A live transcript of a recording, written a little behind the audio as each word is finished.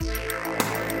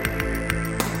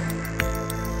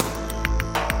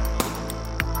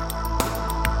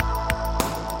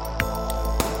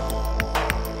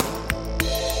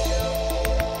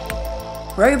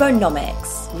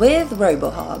Robonomics with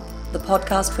RoboHub, the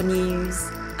podcast for news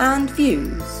and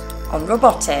views on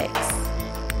robotics.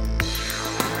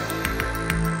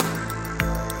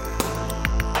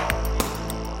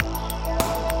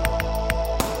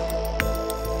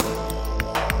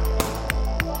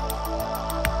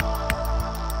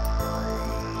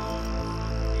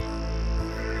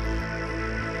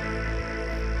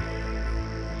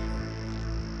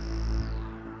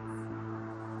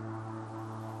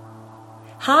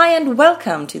 Hi and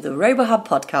welcome to the RoboHub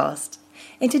podcast.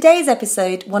 In today's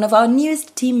episode, one of our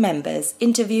newest team members,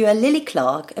 interviewer Lily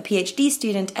Clark, a PhD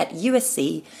student at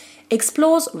USC,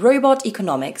 explores robot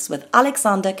economics with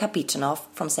Alexander Kapitonov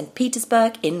from St.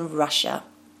 Petersburg in Russia.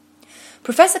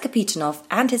 Professor Kapitonov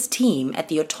and his team at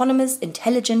the Autonomous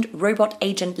Intelligent Robot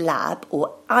Agent Lab,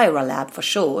 or IRA Lab for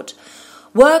short,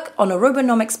 work on a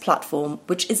Robonomics platform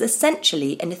which is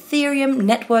essentially an Ethereum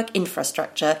network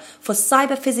infrastructure for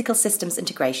cyber-physical systems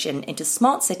integration into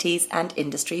smart cities and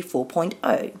Industry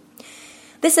 4.0.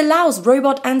 This allows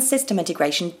robot and system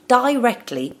integration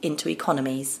directly into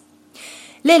economies.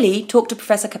 Lily talked to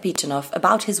Professor Kapitonov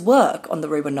about his work on the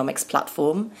Robonomics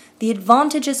platform, the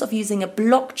advantages of using a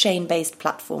blockchain-based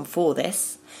platform for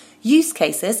this, use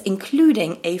cases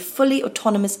including a fully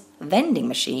autonomous vending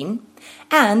machine,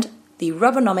 and the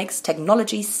Robonomics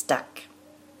technology stack.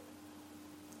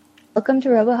 Welcome to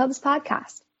RoboHub's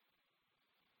podcast.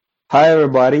 Hi,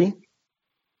 everybody.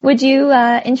 Would you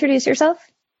introduce yourself?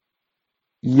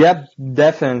 Yep,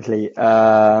 definitely.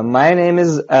 My name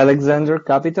is Alexander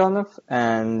Kapitonov,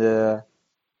 and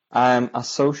I'm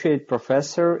associate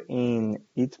professor in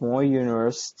ITMO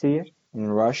University in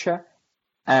Russia.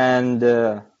 And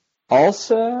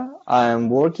also, I'm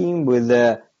working with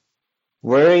a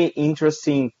very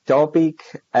interesting topic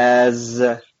as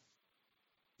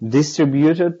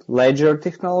distributed ledger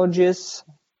technologies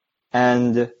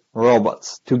and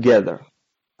robots together.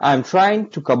 I'm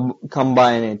trying to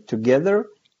combine it together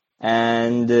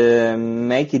and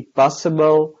make it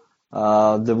possible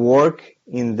the work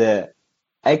in the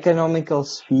economical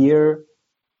sphere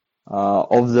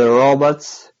of the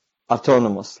robots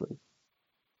autonomously.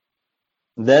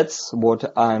 That's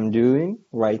what I'm doing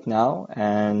right now,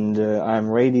 and I'm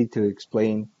ready to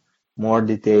explain more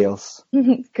details.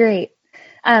 Great.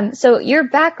 So your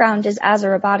background is as a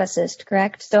roboticist,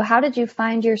 correct? So how did you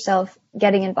find yourself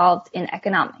getting involved in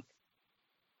economics?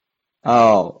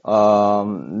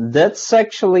 That's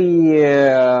actually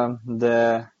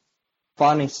the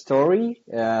funny story.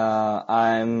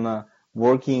 I'm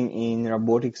working in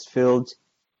robotics field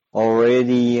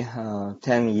already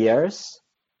 10 years.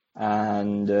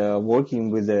 And working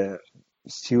with the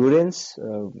students,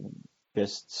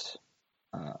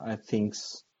 I think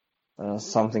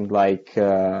something like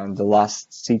the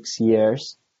last 6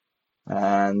 years.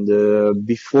 And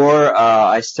before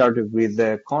I started with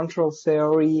the control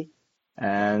theory,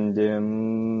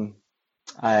 and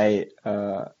I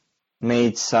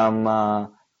made some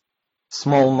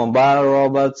small mobile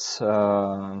robots,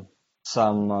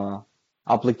 some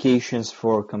applications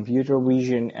for computer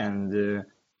vision, and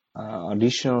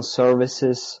additional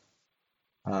services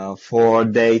for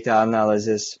data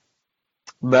analysis.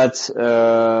 But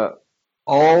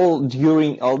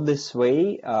during all this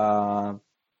way,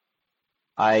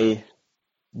 I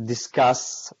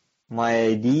discussed my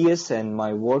ideas and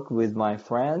my work with my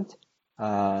friend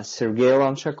Sergey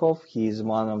Lonchakov. He is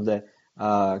one of the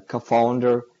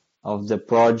co-founder of the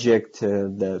project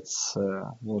that's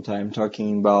what I'm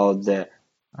talking about, the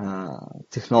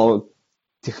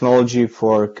technology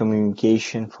for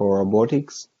communication for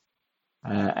robotics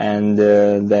and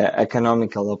the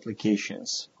economical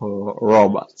applications for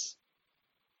robots.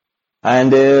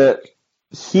 And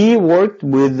he worked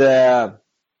with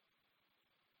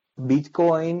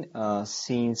Bitcoin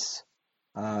since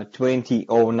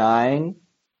 2009,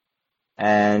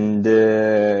 and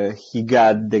he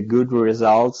got the good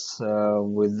results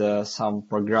with some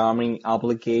programming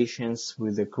applications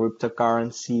with the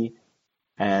cryptocurrency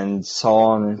and so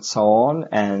on,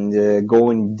 and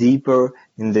going deeper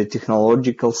in the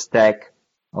technological stack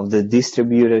of the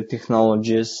distributed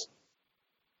technologies.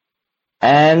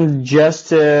 And just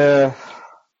 4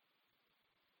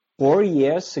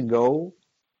 years ago,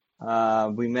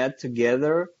 we met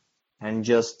together and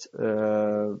just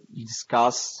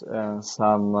discussed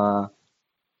some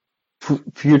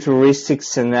futuristic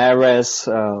scenarios,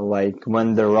 like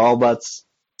when the robots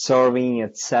serving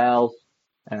itself,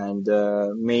 and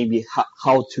maybe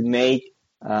how to make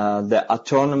the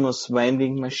autonomous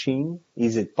vending machine.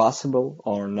 Is it possible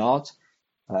or not?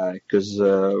 Because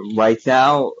right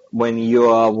now, when you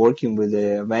are working with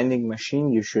a vending machine,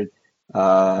 you should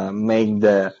make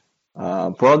the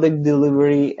product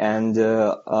delivery and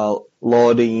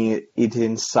loading it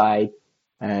inside,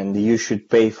 and you should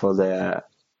pay for the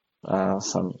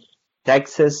some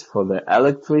taxes, for the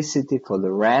electricity, for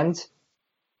the rent,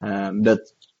 but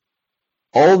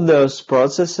all those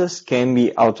processes can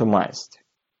be automated,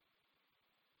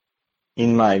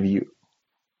 in my view.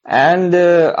 And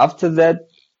after that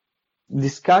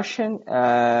discussion,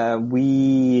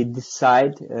 we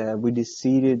decided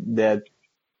that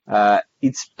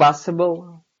it's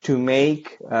possible to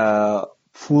make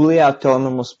fully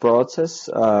autonomous process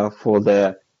for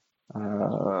the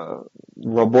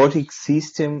robotic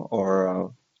system,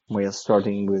 or we are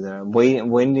starting with a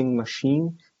vending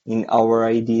machine in our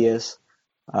ideas,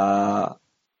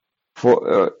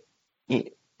 for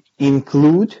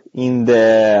include in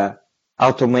the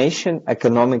automation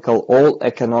all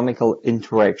economical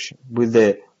interaction with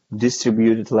the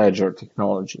distributed ledger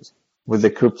technologies, with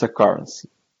the cryptocurrency.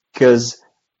 Because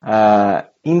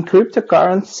in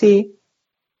cryptocurrency,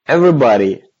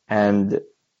 everybody and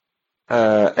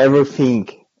everything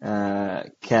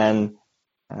can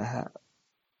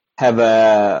have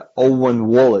a own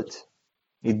wallet.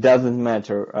 It doesn't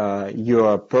matter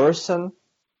you're a person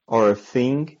or a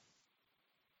thing.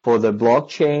 For the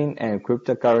blockchain and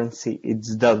cryptocurrency, it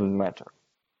doesn't matter.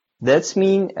 That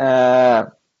means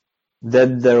that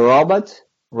the robot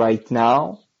right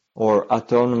now, or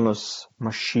autonomous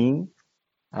machine,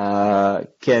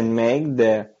 can make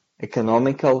the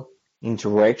economical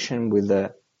interaction with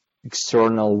the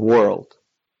external world,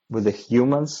 with the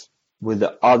humans, with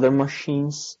the other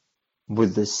machines,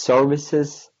 with the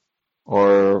services,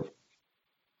 or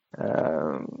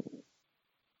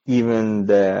even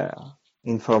the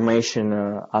information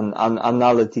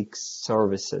analytics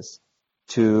services,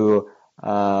 to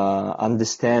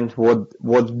understand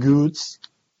what goods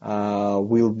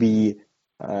will be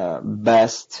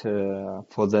best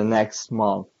for the next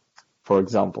month, for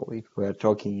example, if we are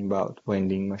talking about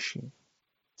vending machine.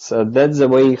 So that's the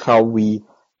way how we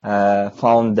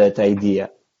found that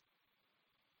idea.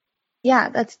 Yeah,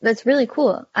 that's really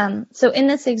cool. So in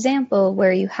this example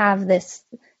where you have this,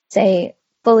 say,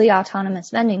 fully autonomous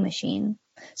vending machine,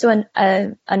 so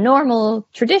a normal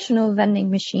traditional vending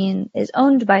machine is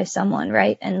owned by someone,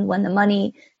 right? And when the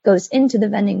money goes into the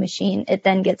vending machine, it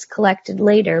then gets collected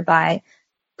later by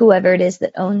whoever it is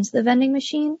that owns the vending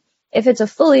machine. If it's a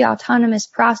fully autonomous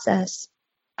process,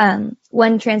 when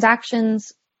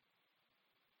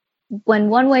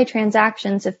one-way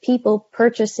transactions of people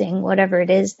purchasing whatever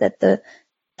it is that the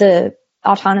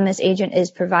autonomous agent is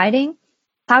providing,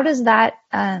 how does that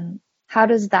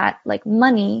like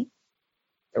money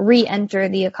re-enter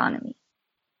the economy?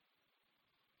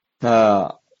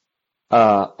 Okay,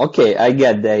 I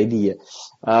get the idea.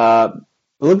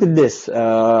 Look at this.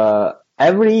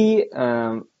 Every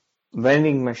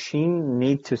vending machine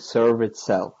needs to serve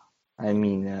itself. I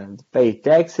mean, pay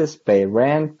taxes, pay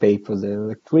rent, pay for the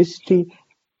electricity,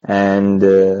 and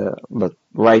but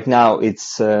right now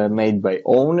it's made by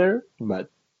owner, but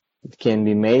it can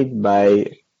be made by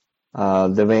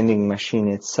the vending machine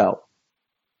itself.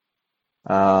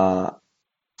 The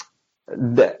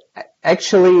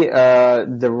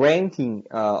renting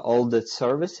all the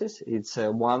services, it's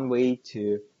one way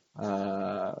to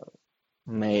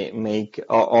make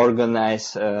or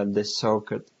organize the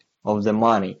circuit of the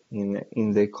money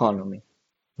in the economy.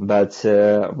 But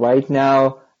right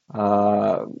now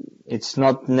it's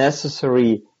not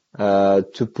necessary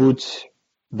to put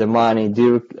the money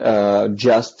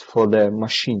just for the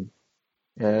machine.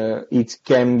 It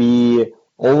can be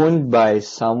owned by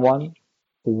someone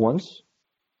who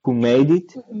made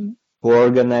it, who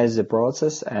organized the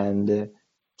process, and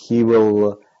he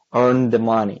will earn the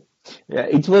money.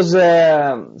 It was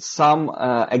some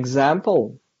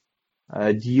example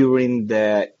during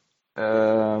the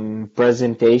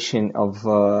presentation of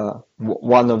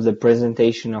one of the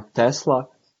presentation of Tesla,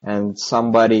 and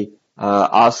somebody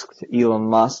asked Elon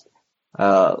Musk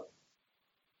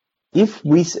if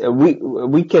we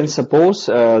can suppose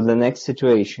the next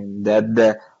situation, that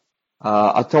the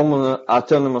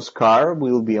autonomous car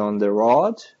will be on the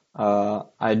road.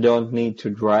 I don't need to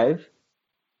drive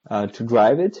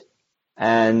it,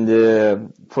 and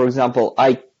for example,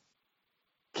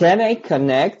 can I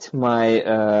connect my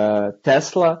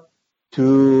Tesla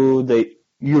to the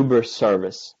Uber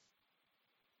service,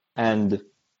 and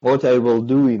what I will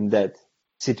do in that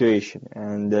situation?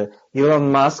 And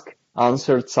Elon Musk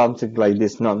answered something like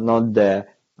this, not the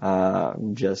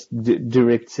just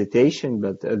direct citation,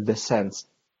 but the sense.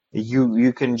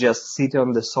 You can just sit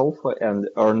on the sofa and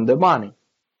earn the money,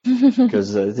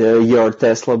 because your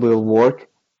Tesla will work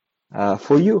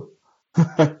for you.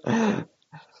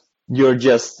 you're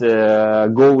just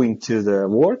going to the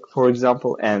work, for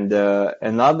example, and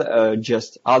another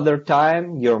just other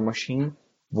time your machine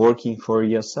working for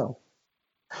yourself.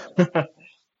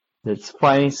 That's a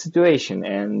funny situation,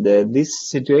 and this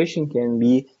situation can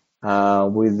be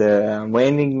with the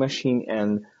vending machine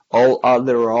and all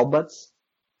other robots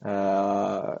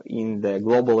in the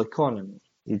global economy.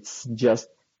 It's just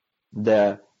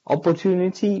the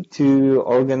opportunity to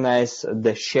organize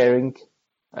the sharing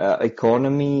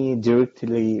economy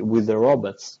directly with the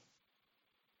robots.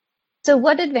 So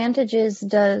what advantages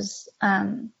does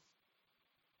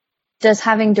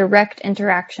having direct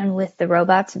interaction with the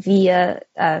robots via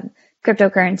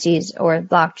cryptocurrencies or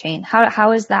blockchain,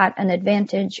 how is that an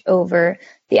advantage over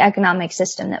the economic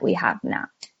system that we have now?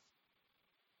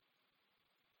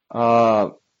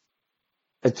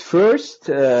 At first,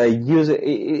 I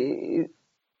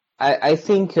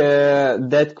think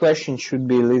that question should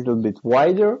be a little bit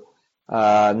wider,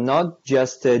 not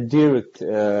just a direct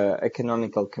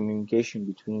economical communication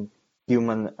between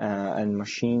human and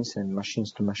machines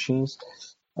to machines,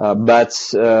 but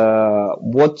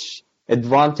what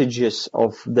advantages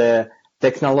of the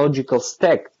technological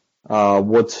stack,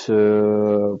 what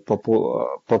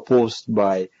proposed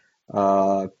by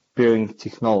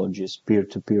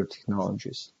peer-to-peer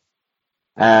technologies.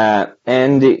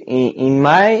 And in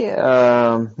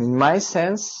my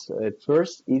sense, at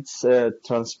first, it's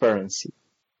transparency.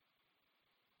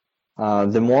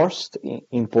 The most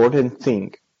important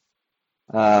thing.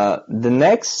 The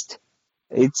next,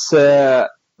 it's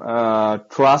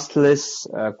trustless,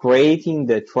 creating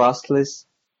the trustless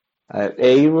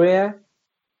area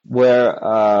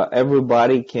where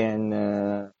everybody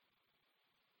can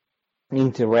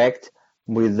interact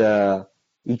with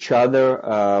each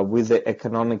other with the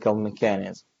economical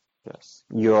mechanism. Yes.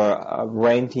 You are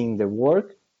renting the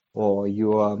work, or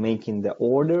you are making the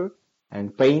order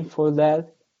and paying for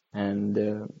that, and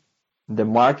the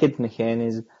market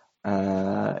mechanism,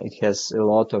 it has a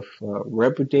lot of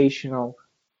reputational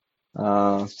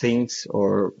things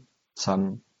or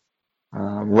some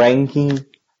ranking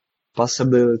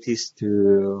possibilities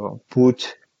to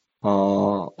put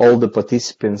all the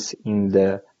participants in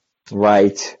the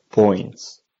right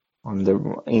points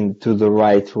into the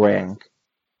right rank.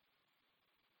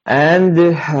 And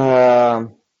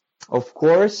of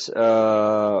course,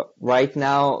 right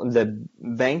now the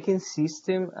banking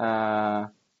system,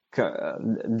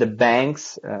 the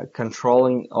banks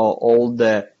controlling all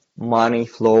the money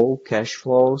flow, cash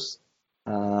flows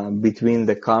between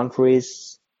the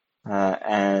countries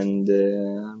and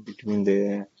between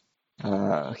the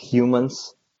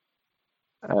humans.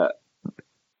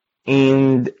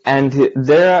 And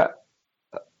their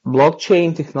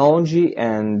blockchain technology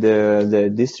and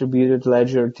the distributed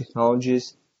ledger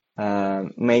technologies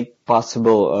make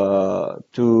possible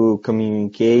to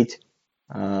communicate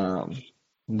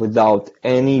without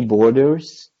any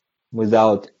borders,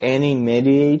 without any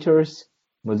mediators,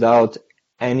 without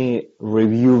any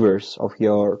reviewers of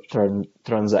your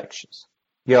transactions.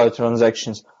 Your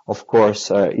transactions, of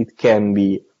course, it can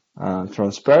be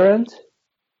transparent,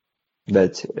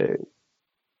 but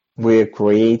we're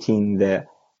creating the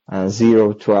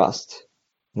zero trust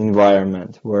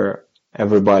environment where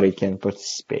everybody can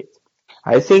participate.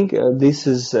 I think this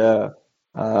is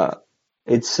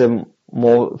it's a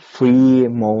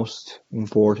most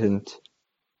important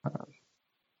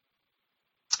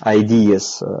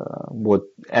ideas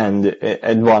and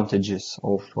advantages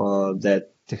of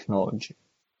that technology.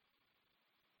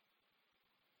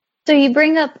 So you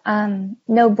bring up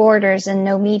no borders and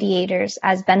no mediators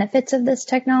as benefits of this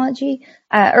technology.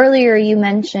 Earlier you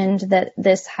mentioned that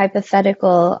this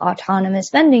hypothetical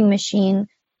autonomous vending machine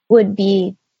would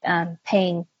be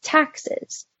paying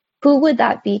taxes. Who would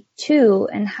that be to,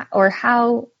 and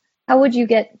how would you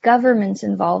get governments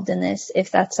involved in this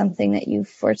if that's something that you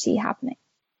foresee happening?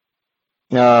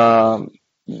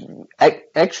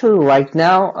 Actually, right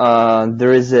now,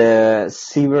 there is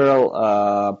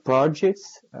several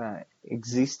projects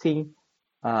existing,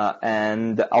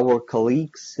 and our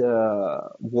colleagues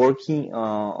working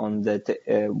on that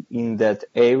in that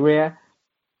area,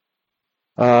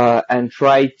 and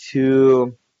try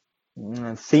to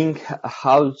think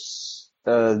how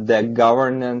the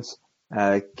governance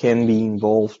can be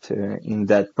involved in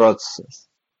that process.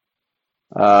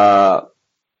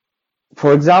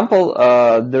 For example,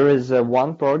 there is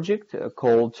one project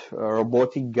called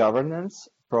Robotic Governance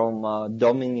from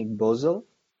Dominic Bozel.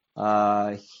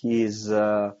 He is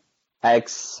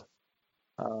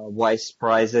ex-vice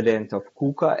president of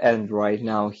KUKA, and right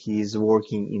now he is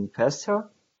working in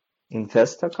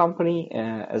Festa company,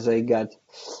 as I got.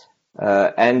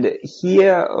 And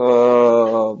here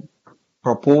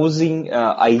proposing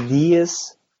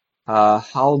ideas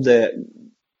how the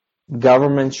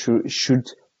government should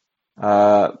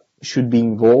be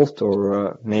involved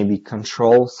or maybe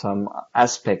control some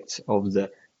aspects of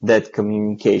that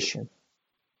communication.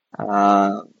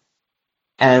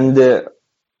 And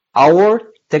our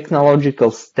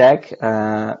technological stack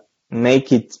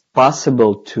make it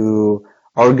possible to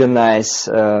organize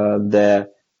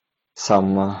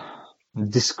some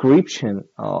description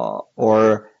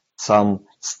or some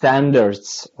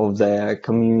standards of the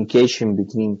communication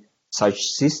between such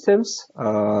systems.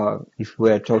 If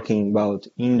we are talking about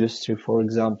industry, for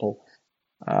example,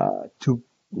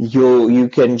 you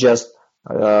can just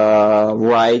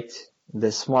write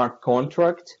the smart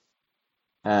contract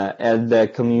at the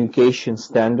communication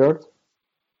standard,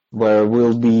 where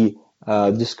will be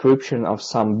a description of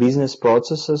some business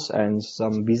processes and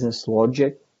some business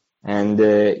logic, and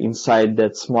inside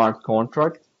that smart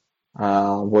contract,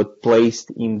 what placed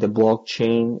in the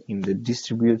blockchain, in the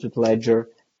distributed ledger,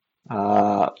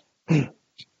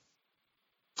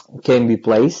 can be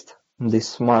placed in this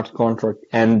smart contract,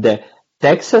 and the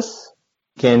taxes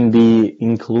can be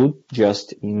included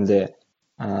just in the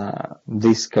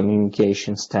this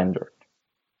communication standard.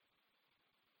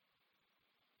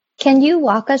 Can you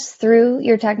walk us through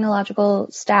your technological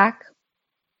stack?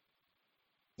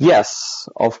 Yes,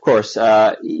 of course.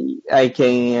 I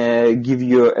can give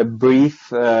you a brief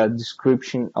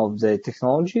description of the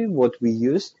technology, what we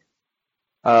used.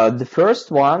 The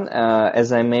first one,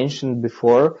 as I mentioned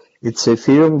before, it's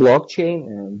Ethereum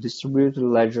blockchain, distributed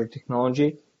ledger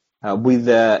technology, with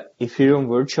the Ethereum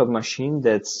virtual machine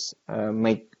that's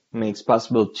makes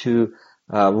possible to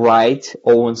write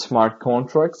own smart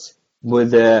contracts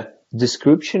with a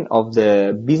description of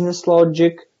the business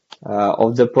logic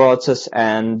of the process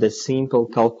and the simple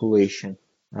calculation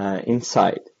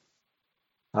inside.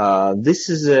 This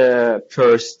is a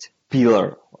first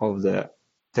pillar of the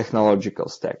technological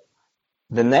stack.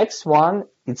 The next one,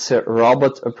 it's a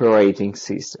robot operating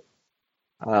system.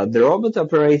 The robot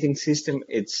operating system,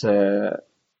 it's a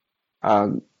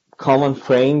common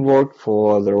framework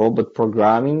for the robot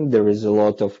programming. There is a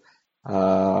lot of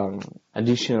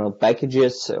additional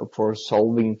packages for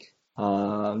solving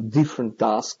different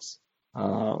tasks,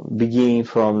 beginning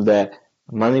from the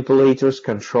manipulators,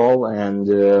 control, and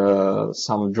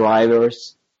some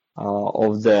drivers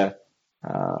of the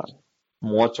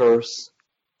motors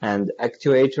and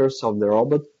actuators of the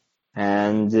robot,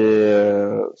 and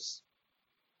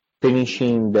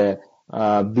finishing the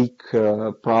big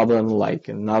problem like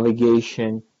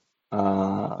navigation,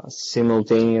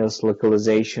 simultaneous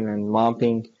localization and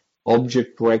mapping,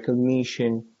 object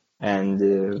recognition,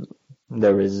 and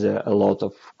there is a lot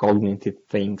of cognitive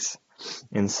things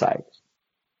inside.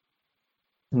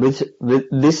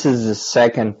 This is the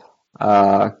second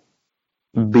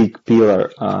big pillar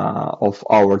of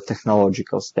our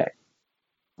technological stack.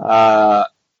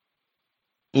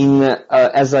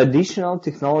 As additional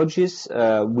technologies,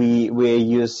 we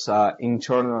use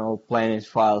internal planet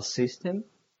file system.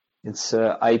 It's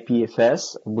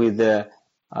IPFS with the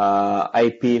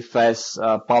IPFS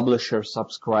publisher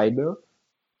subscriber.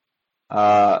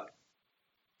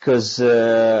 Because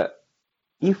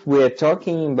if we are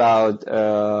talking about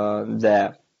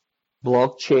the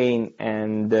blockchain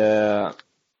and the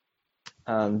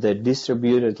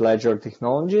distributed ledger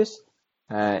technologies,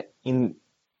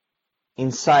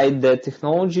 inside the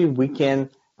technology we can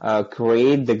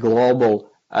create the global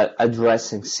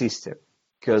addressing system,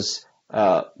 because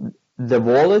the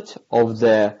wallet of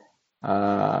the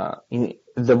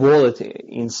wallet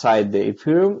inside the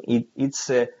Ethereum, it's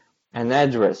an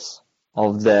address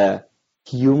of the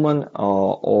human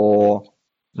or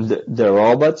the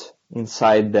robot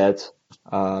inside that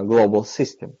global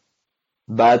system.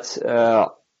 But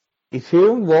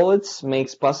Ethereum wallets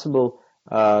makes possible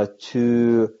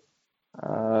to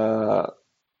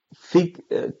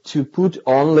put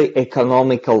only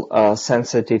economical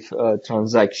sensitive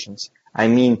transactions. I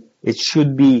mean, it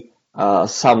should be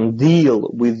some deal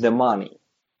with the money,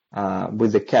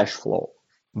 with the cash flow.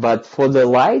 But for the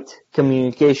light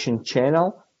communication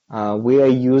channel, we are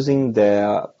using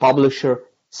the publisher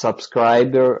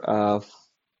subscriber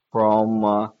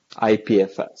from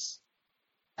IPFS.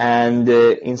 And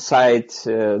inside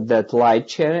that light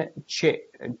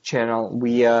channel,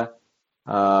 we are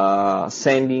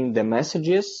sending the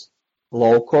messages,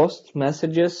 low-cost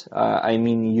messages. I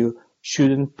mean, you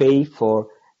shouldn't pay for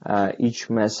each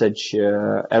message,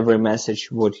 every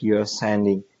message what you are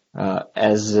sending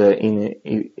as in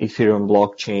Ethereum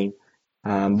blockchain.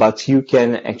 But you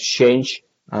can exchange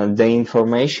the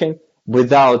information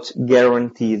without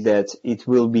guarantee that it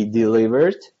will be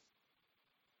delivered.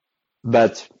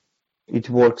 but it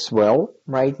works well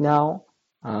right now.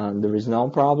 There is no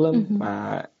problem.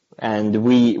 And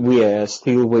we are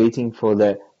still waiting for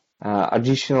the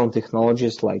additional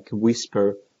technologies like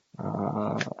Whisper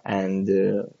and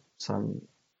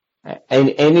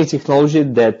any technology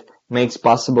that makes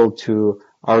possible to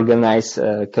organize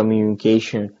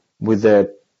communication with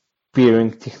the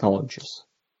peering technologies.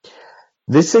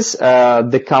 This is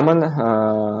the common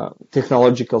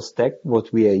technological stack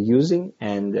what we are using,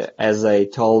 and as I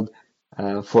told,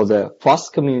 for the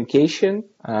fast communication,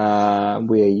 we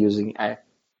are using a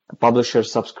publisher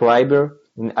subscriber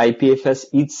in IPFS.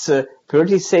 It's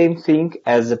pretty same thing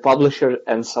as a publisher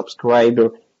and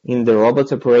subscriber in the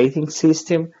robot operating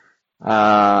system,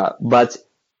 but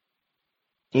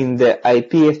in the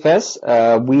IPFS,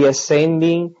 we are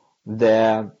sending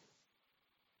the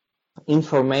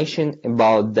information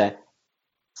about the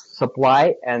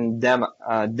supply and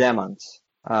demand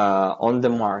on the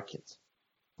market.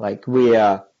 Like we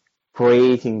are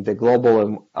creating the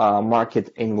global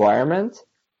market environment,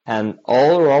 and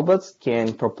all robots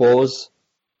can propose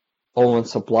own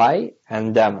supply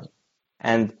and demand.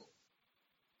 And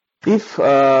if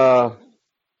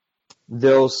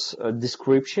those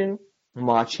description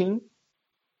matching,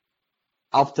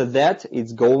 after that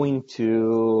it's going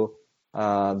to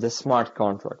the smart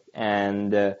contract,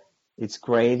 and it's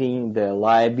creating the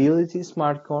liability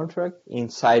smart contract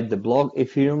inside the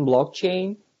Ethereum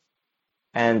blockchain,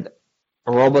 and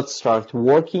robots start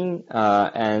working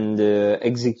and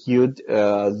execute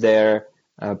their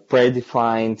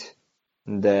predefined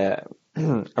the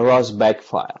ROSBAC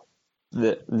file.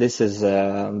 This is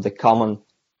the common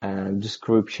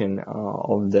description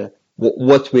of the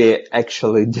what we're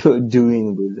actually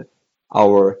doing with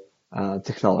our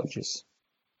technologies.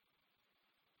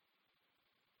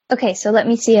 Okay, so let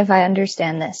me see if I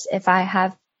understand this. If I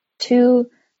have two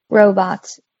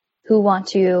robots who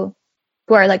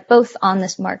are like both on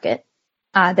this market,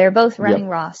 they're both running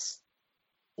ROS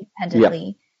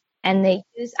independently, and they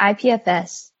use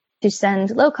IPFS to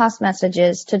send low-cost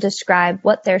messages to describe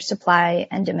what their supply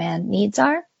and demand needs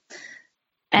are.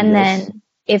 And then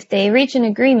if they reach an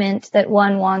agreement that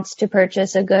one wants to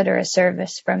purchase a good or a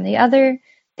service from the other,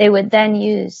 they would then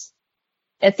use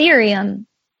Ethereum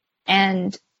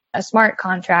and a smart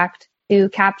contract to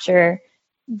capture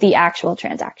the actual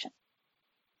transaction.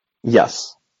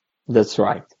 Yes, that's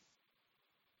right.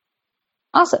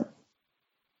 Awesome.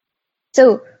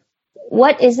 So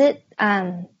what is it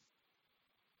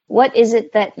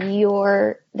that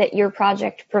your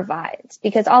project provides?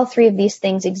 Because all three of these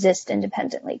things exist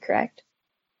independently, correct?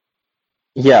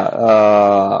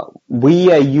 Yeah,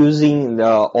 we are using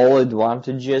all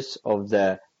advantages of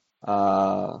the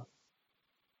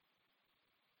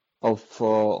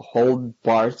whole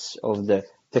parts of the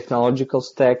technological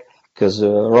stack, because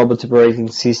robot operating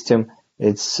system,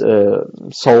 it's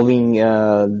solving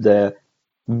the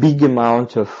big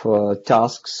amount of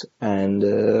tasks, and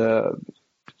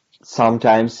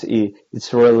sometimes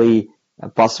it's really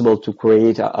possible to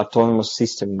create an autonomous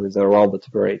system with a robot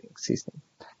operating system.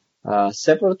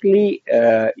 Separately,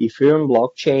 Ethereum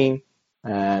blockchain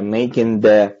making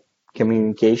the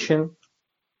communication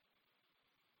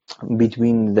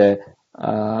between the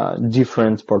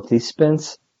different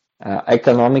participants,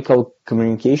 economical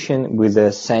communication with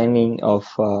the signing of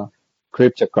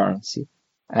cryptocurrency,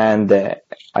 and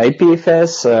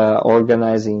IPFS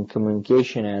organizing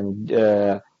communication and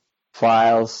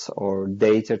files or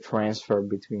data transfer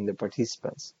between the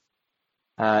participants.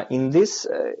 In this,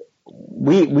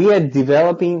 we are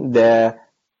developing the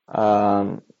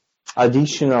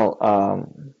additional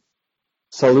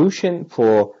solution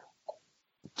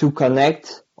to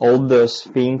connect all those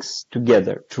things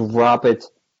together, to wrap it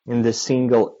in the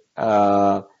single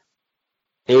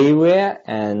area,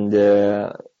 and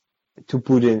to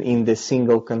put it in the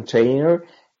single container.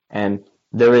 And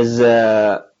there is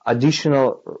a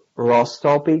additional ROS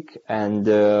topic and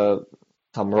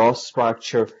some ROS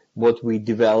structure what we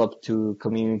developed to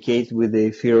communicate with the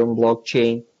Ethereum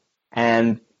blockchain.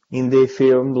 And in the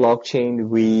Ethereum blockchain,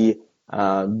 we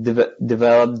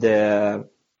developed the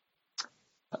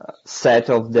set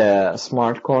of the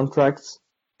smart contracts,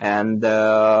 and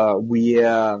we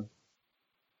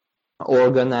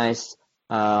organized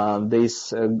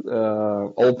this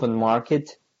open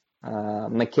market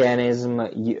mechanism.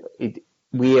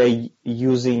 We are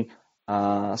using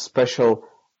special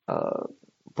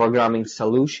programming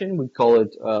solution. We call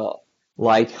it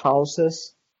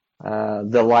lighthouses.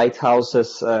 The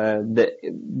lighthouses,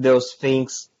 those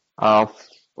things are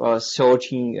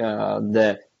searching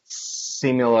the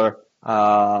similar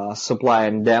supply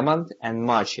and demand and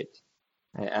match it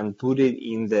and put it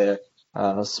in the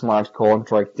smart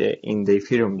contract in the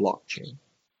Ethereum blockchain.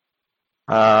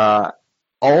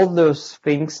 All those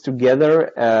things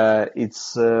together,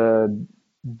 it's a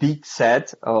big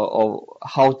set of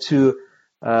how to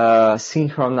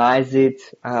synchronize it,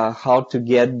 how to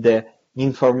get the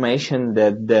information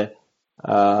that the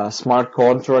smart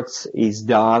contracts is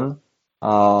done,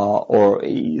 or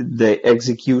the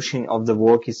execution of the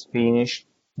work is finished,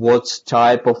 what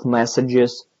type of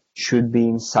messages should be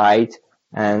inside,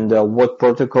 and what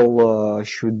protocol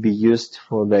should be used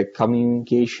for the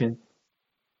communication.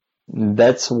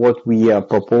 That's what we are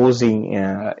proposing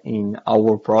in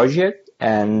our project,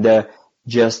 and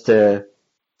just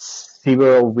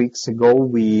several weeks ago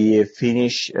we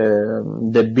finished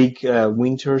the big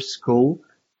winter school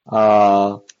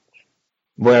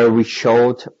where we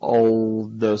showed all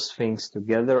those things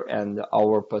together, and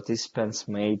our participants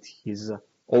made his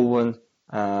own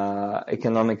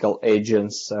economical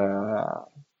agents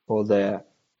for the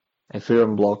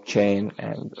Ethereum blockchain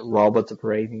and robot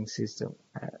operating system.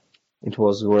 It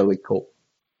was really cool.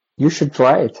 You should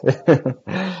try it.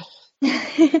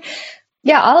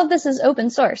 Yeah, all of this is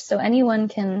open source, so anyone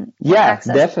can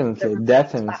access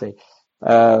definitely.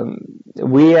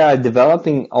 We are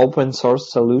developing open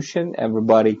source solution.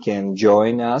 Everybody can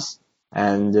join us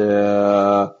and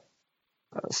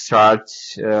start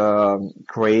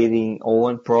creating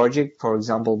own project. For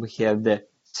example, we have the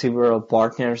several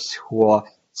partners who are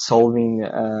solving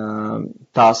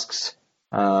tasks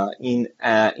in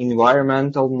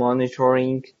environmental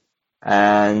monitoring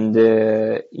and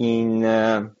in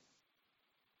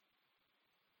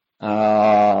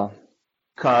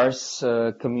cars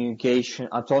communication,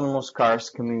 autonomous cars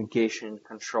communication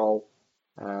control,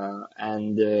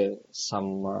 and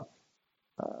some,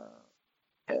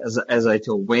 as I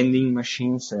told, vending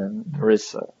machines, and there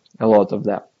is a lot of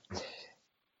that.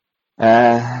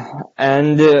 Right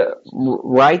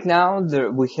now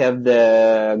we have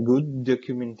the good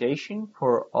documentation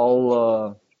for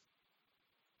all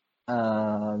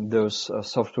those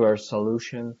software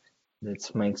solution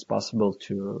that makes possible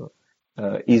to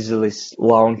easily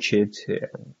launch it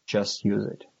and just use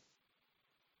it.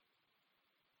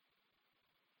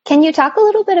 Can you talk a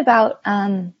little bit about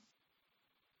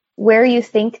where you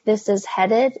think this is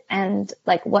headed and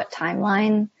like what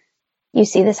timeline you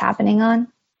see this happening on?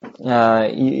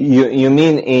 You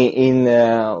mean in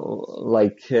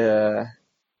like to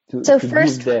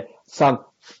first, give some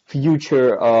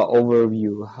future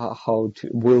overview how to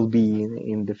will be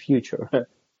in the future?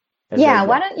 Yeah,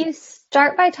 why don't you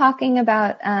start by talking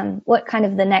about what kind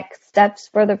of the next steps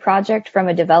for the project from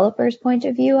a developer's point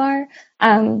of view are.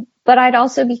 But I'd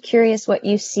also be curious what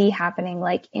you see happening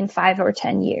like in 5 or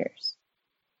 10 years.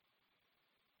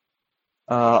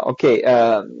 Okay,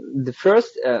 the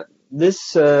first,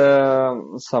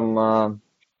 some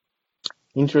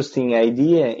interesting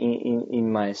idea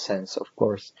in my sense, of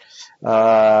course,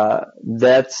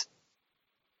 that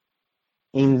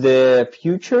in the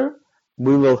future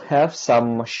we will have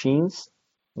some machines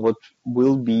what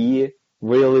will be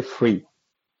really free.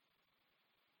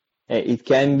 It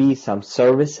can be some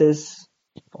services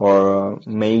or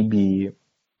maybe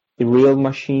real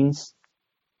machines.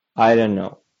 I don't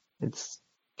know. It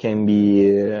can be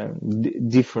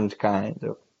different kind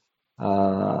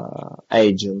of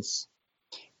agents.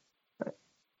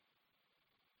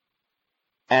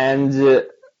 And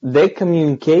the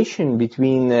communication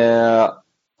between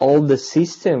all the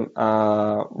system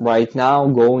right now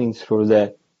going through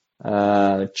the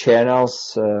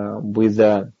channels with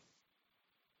a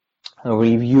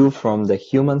review from the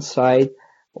human side,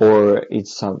 or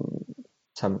it's some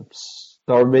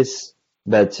service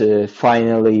that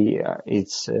finally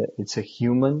it's a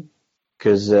human,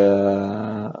 because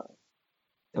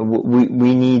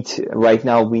we need right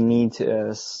now we need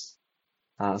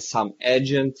some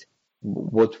agent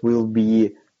what will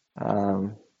be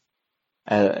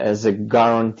as a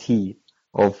guarantee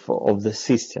of the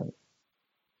system,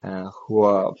 who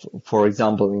are, for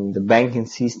example, in the banking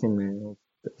system,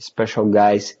 special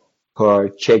guys who are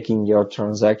checking your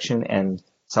transaction, and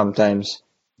sometimes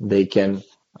they can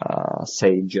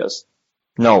say just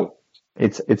no,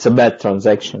 it's a bad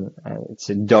transaction, it's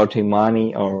a dirty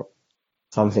money or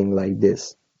something like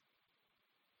this.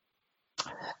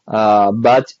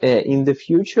 But in the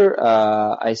future,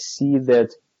 I see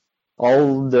that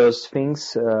all those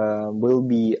things will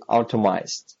be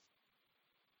automized.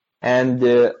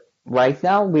 And right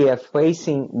now we are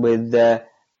facing with the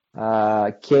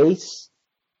case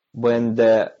when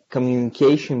the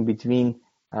communication between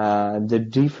the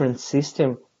different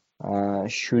system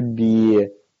should be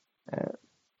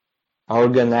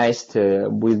organized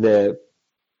with the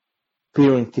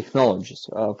peering technologies.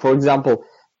 For example,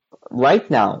 right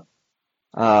now,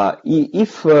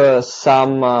 if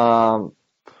some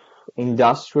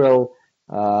industrial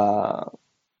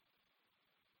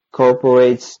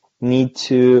corporates need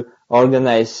to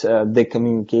organize the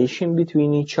communication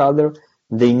between each other,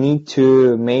 they need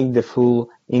to make the full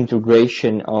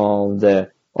integration of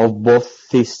both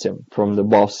systems from the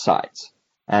both sides.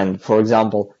 And for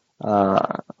example,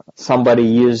 somebody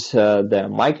use the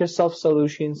Microsoft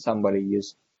solution, somebody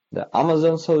use the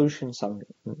Amazon solution, some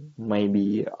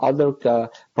maybe other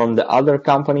from the other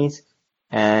companies,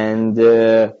 and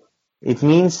it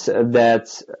means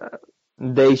that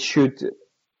they should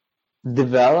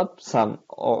develop some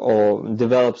or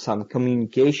develop some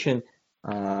communication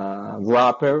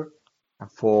wrapper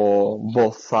for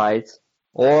both sides,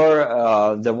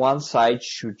 or the one side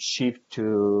should shift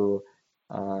to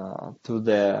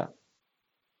the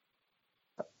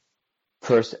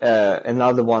first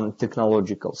another one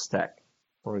technological stack.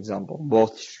 For example,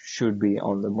 both should be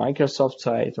on the Microsoft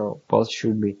side or both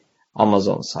should be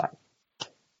Amazon side.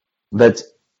 But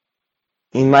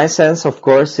in my sense, of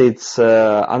course, it's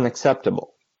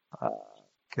unacceptable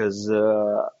because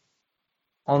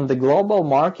on the global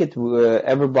market,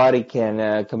 everybody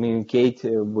can communicate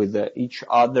with each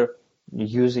other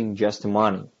using just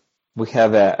money. We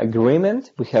have an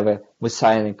agreement, we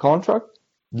sign a contract,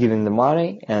 giving the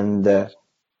money, and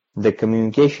the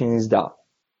communication is done.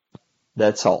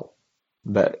 That's all.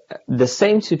 But the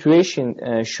same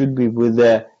situation should be with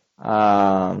the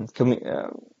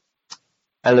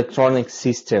electronic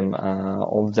system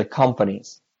of the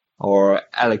companies or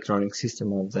electronic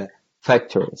system of the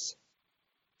factories.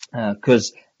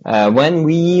 Because when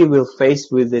we will face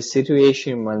with the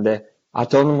situation when the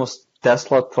autonomous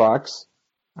Tesla trucks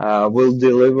will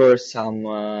deliver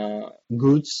some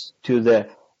goods to the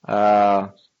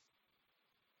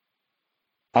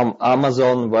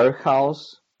Amazon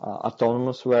warehouse,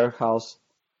 autonomous warehouse,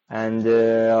 and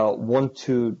want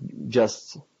to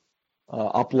just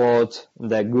upload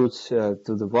the goods to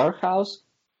the warehouse,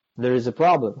 there is a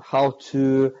problem. How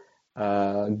to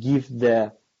give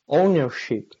the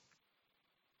ownership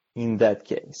in that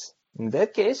case? In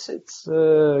that case, it's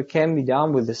can be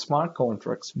done with the smart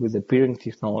contracts, with the peering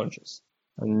technologies.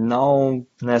 No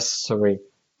necessary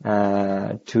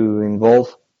to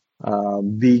involve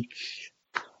big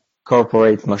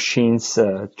corporate machines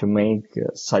to make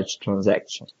such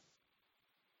transactions.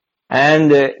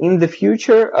 And in the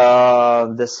future,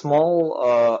 the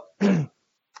small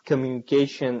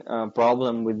communication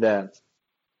problem with the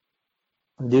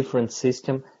different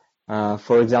system,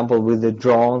 for example, with the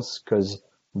drones, because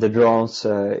the drones,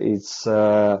 it's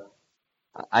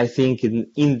I think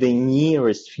in the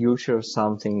nearest future,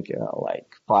 something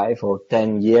like 5 or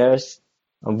 10 years,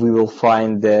 we will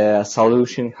find the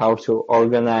solution how to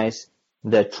organize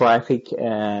the traffic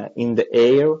in the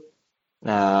air.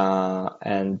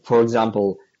 And for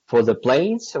example, for the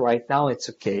planes, right now it's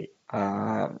okay.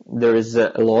 There is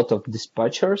a lot of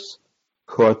dispatchers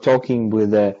who are talking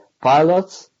with the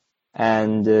pilots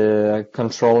and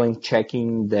controlling,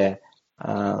 checking the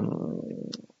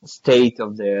state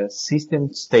of the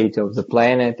system, state of the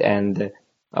planet and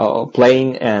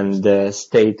plane, and the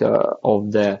state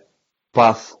of the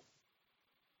path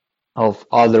of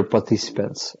other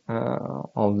participants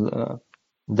of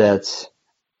that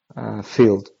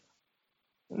field.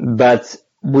 But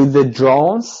with the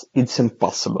drones, it's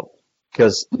impossible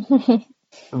because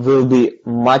will be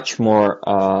much more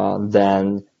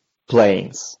than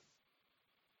planes.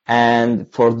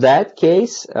 And for that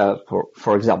case,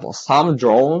 for example, some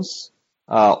drones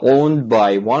owned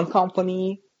by one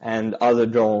company and other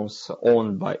drones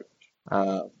owned by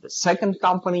the second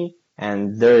company,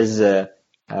 and there is a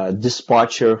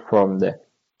dispatcher from the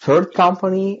third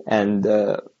company, and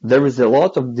there is a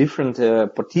lot of different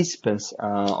participants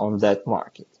on that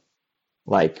market,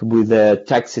 like with the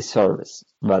taxi service.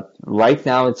 But right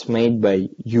now it's made by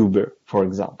Uber, for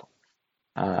example.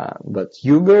 But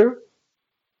Uber,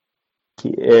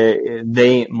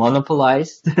 they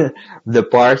monopolized the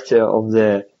part of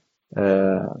the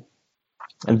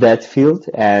that field,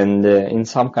 and in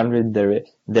some countries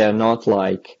they're not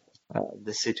like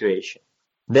the situation.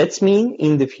 That means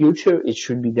in the future it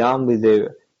should be done with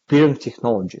the peering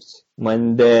technologies.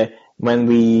 When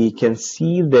we can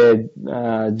see the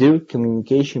direct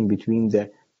communication between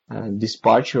the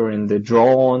dispatcher and the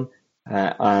drone,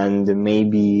 and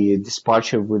maybe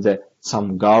dispatcher with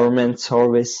some government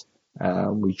service,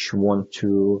 which want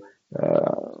to,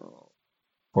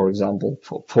 for example,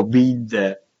 forbid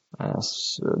the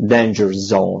danger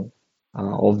zone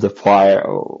of the fire,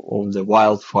 of the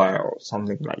wildfire, or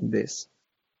something like this.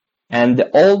 And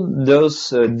all those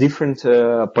different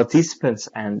participants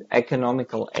and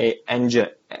economical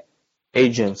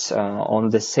agents on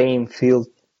the same field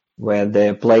where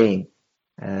they're playing,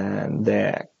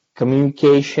 the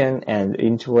communication and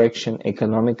interaction,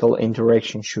 economical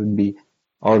interaction should be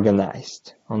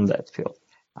organized on that field.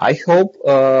 I hope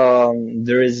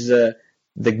there is the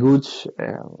good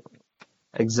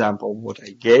example what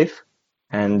I gave,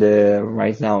 and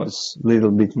right now it's a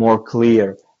little bit more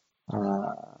clear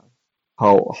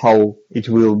how it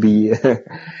will be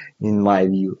in my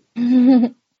view.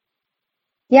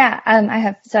 Yeah, I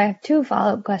have two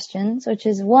follow-up questions, which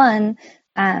is one,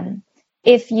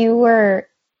 if you're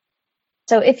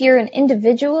an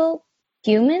individual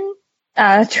human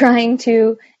trying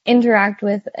to interact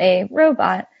with a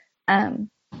robot,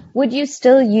 would you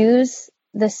still use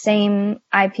the same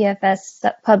IPFS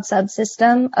pub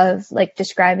subsystem of like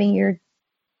describing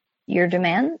your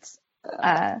demands?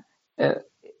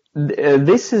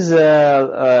 This is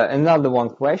another one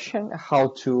question: how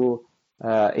to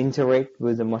interact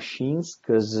with the machines,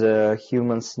 because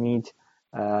humans need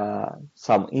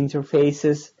some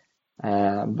interfaces.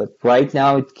 But right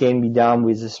now it can be done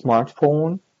with a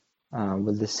smartphone,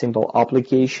 with a simple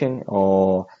application,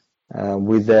 or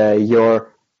with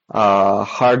your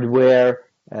hardware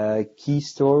key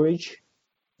storage,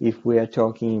 if we are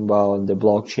talking about the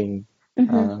blockchain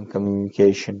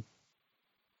communication.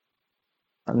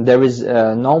 And there is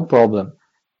no problem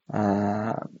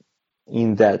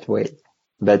in that way.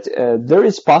 But there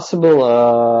is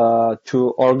possible to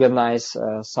organize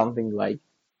something like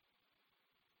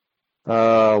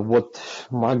what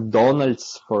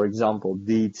McDonald's, for example,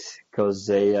 did, because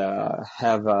they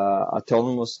have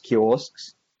autonomous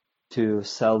kiosks to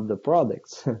sell the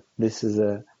products. This is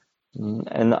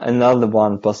another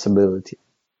one possibility.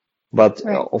 But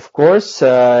Right. Of course,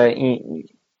 in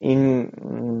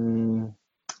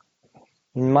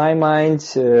my mind,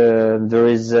 there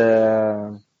is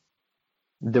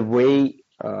the way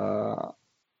of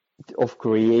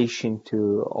creation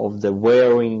of the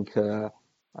wearing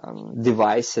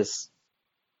devices,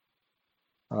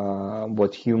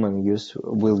 what human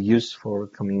will use for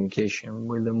communication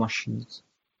with the machines.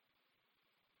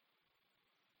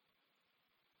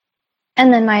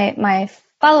 And then my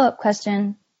follow-up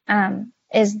question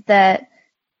is that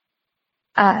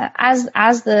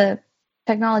as the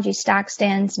technology stack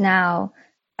stands now,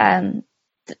 the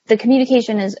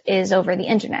communication is over the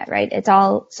internet, right?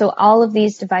 So all of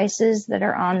these devices that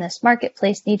are on this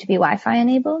marketplace need to be Wi-Fi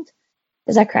enabled.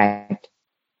 Is that correct?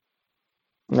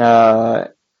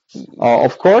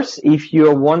 Of course, if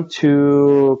you want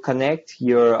to connect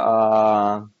your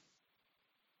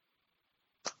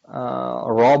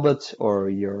robot or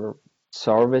your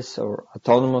service or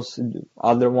autonomous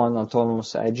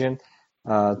agent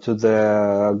to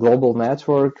the global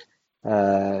network,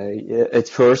 at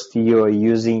first you are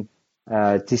using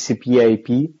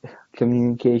TCP/IP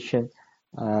communication.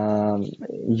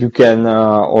 You can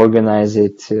organize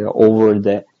it over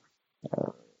the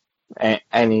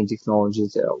any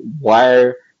technologies,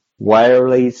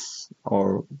 wireless,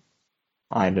 or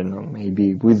I don't know,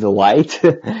 maybe with the light.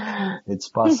 It's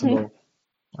possible.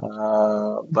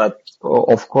 But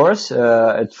of course,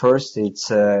 at first it's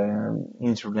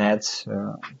internet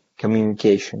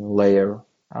communication layer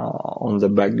on the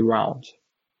background.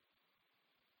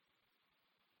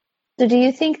 So do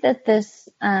you think that this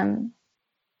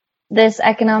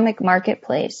economic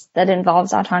marketplace that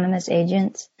involves autonomous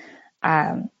agents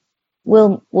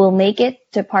will make it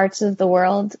to parts of the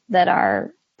world that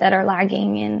are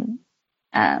lagging in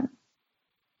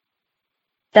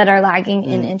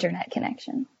internet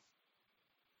connection?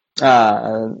 Or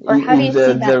how do you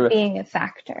see that being a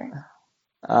factor?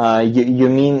 You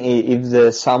mean if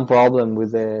there's some problem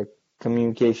with the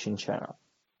communication channel?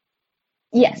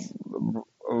 Yes.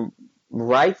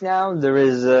 Right now there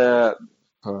is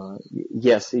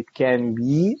yes, it can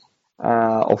be.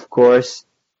 Of course,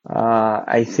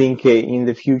 I think in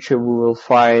the future we will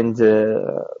find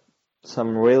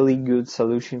some really good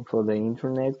solution for the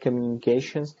internet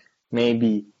communications.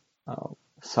 Maybe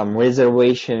some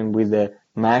reservation with the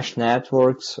mesh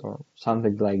networks or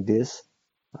something like this.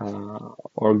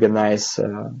 Organize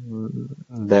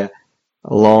the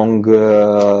long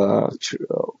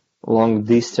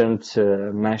distance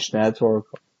mesh network.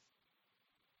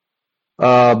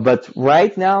 But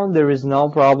right now there is no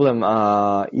problem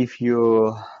if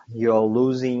you're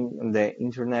losing the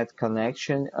internet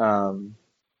connection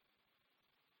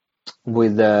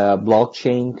with the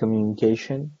blockchain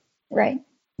communication. Right.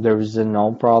 There is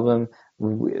no problem.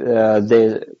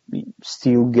 They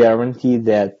still guarantee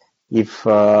that if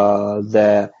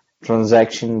the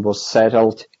transaction was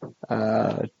settled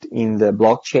in the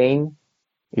blockchain,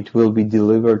 it will be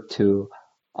delivered to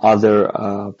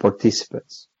other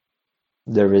participants.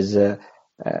 There is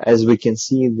as we can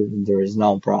see, there is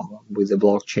no problem with the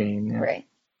blockchain Right.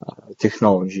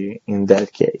 technology in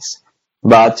that case.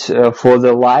 But for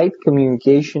the light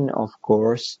communication, of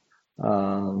course,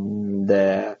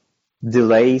 the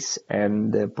delays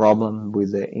and the problem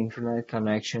with the internet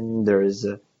connection, there is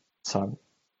some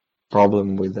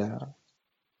problem with the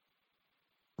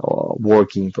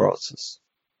working process.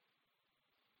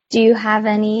 Do you have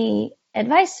any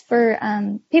advice for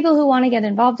people who want to get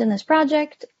involved in this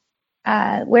project?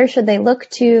 Where should they look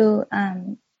to?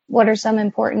 What are some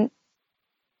important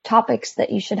topics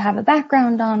that you should have a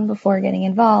background on before getting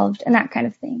involved, and that kind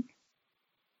of thing?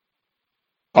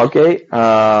 Okay.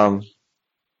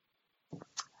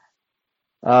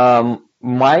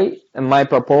 My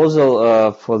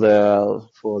proposal for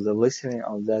the listening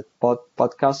of that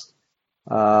podcast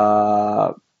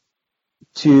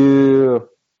to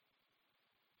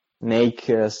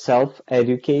make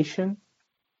self-education.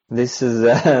 This is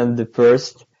the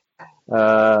first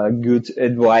good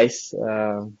advice,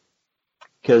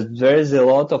 because there is a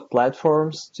lot of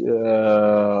platforms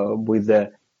with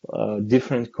the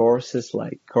different courses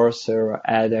like Coursera,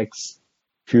 edX,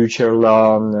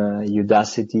 FutureLearn,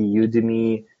 Udacity,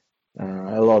 Udemy,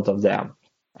 a lot of them.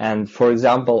 And for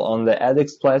example, on the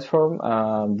edX platform,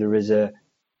 there is a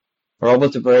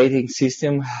robot operating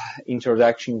system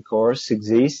introduction course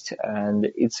exists, and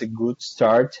it's a good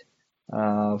start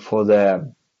for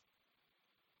the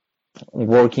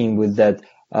working with that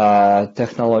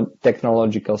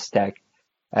technological stack.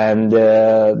 And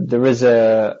there is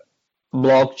a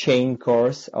blockchain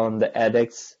course on the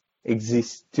edX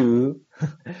exists too,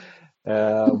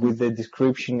 with the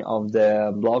description of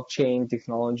the blockchain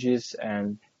technologies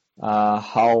and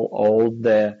how all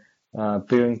the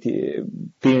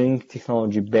peering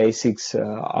technology basics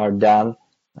are done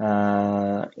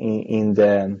in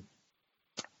the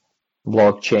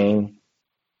blockchain.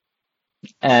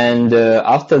 And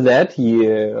after that,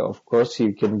 of course,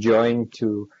 you can join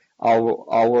to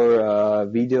our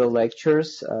video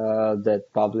lectures that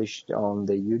published on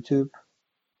the YouTube.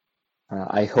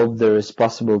 I hope there is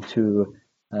possible to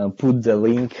put the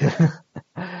link.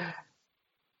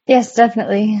 Yes,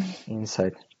 definitely.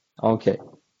 Inside. Okay,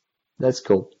 that's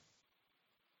cool.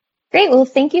 Great. Well,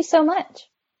 thank you so much.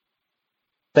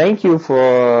 Thank you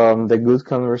for the good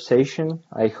conversation.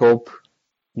 I hope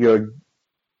you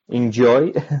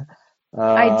enjoy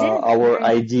I did. our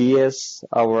ideas,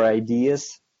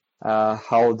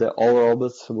 how the all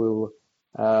robots will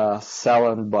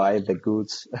sell and buy the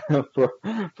goods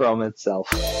from itself.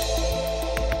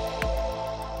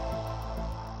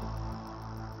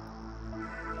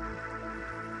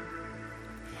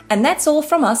 And that's all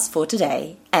from us for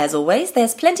today. As always,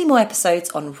 there's plenty more episodes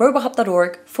on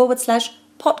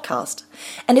robohub.org/podcast.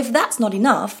 And if that's not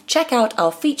enough, check out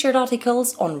our featured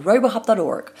articles on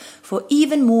robohub.org for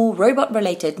even more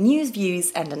robot-related news,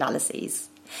 views, and analyses.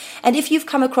 And if you've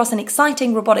come across an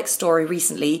exciting robotics story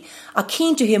recently, are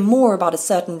keen to hear more about a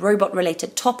certain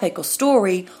robot-related topic or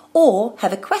story, or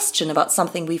have a question about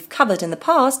something we've covered in the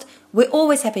past, we're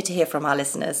always happy to hear from our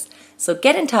listeners. So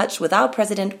get in touch with our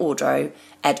president, Audro,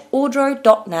 at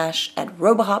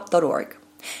audro.nash@robohub.org.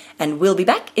 And we'll be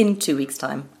back in 2 weeks'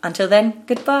 time. Until then,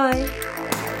 goodbye.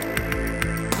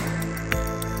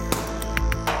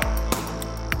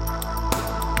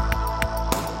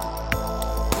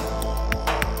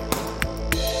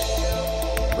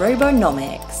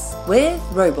 Robonomics with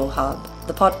RoboHub,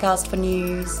 the podcast for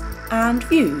news and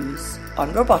views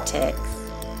on robotics.